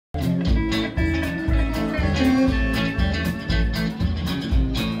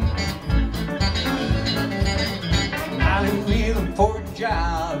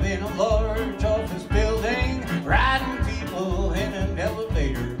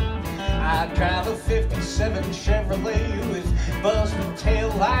I drive a 57 Chevrolet with busted tail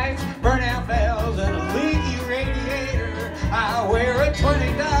lights, burnout valves, and a leaky radiator. I wear a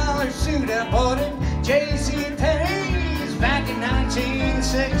 $20 suit I bought at JCPenney's back in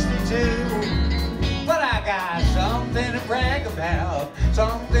 1962. But I got something to brag about,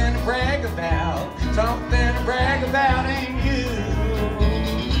 something to brag about, something to brag about in you.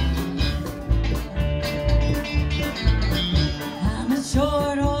 I'm a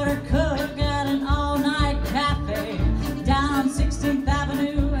short order cook at an all-night cafe down on 16th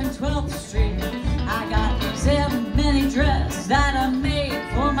Avenue and 12th Street. I got 7 mini dresses that I made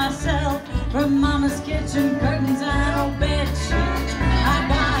for myself from Mama's kitchen curtains and old bed sheets. I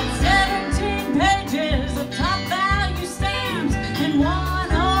got 17 pages of top value stamps and 1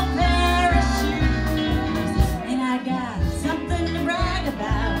 old pair of shoes. And I got something to brag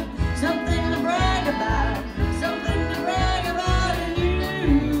about, something to brag about, something to brag about in you.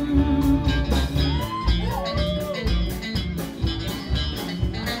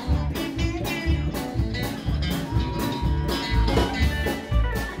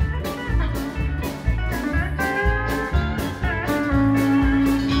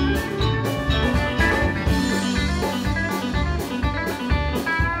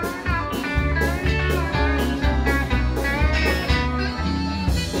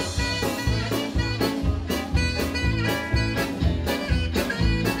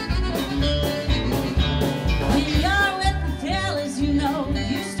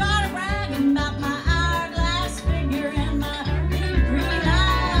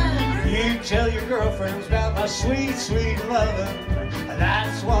 Tell your girlfriends about my sweet, sweet lovin'.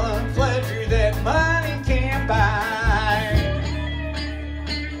 That's one pleasure that money can't buy.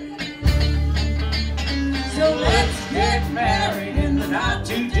 So let's get married in the not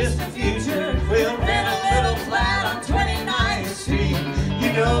too distant future. We'll rent a little flat on 29th Street.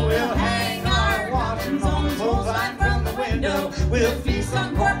 You know we'll hang our watches on the clothesline from the window. We'll feast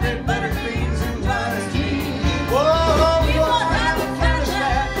on cornbread, buttercreams, and Thomas trees. Whoa, we won't have a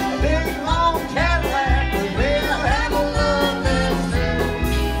Cadillac, a big long Cadillac, but we'll have a love that's true.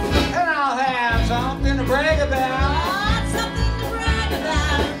 And I'll have something to brag about, Something to brag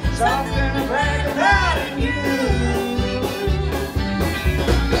about, something to brag about in you.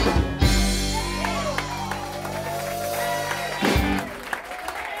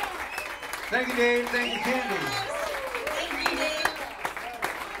 Thank you, Dave. Thank you, Candy.